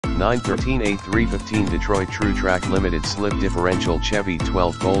913A315 Detroit Trutrac Limited Slip Differential Chevy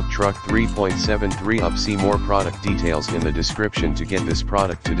 12-volt Truck 3.73 up. See more product details in the description to get this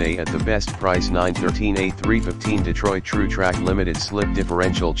product today at the best price. 913A315 Detroit Trutrac Limited Slip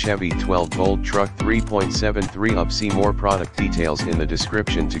Differential Chevy 12-volt Truck 3.73 up. See more product details in the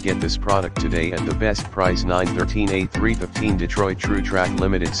description to get this product today at the best price. 913A315 Detroit Trutrac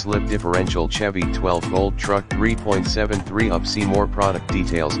Limited Slip Differential Chevy 12-volt Truck 3.73 up. See more product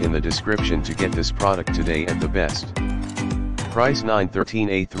details in the description to get this product today at the best price.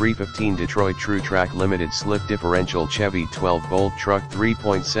 913A315 Detroit Trutrac Limited Slip Differential Chevy 12-volt Truck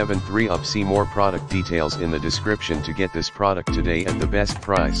 3.73 up. See more product details in the description to get this product today at the best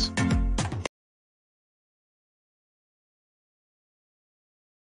price.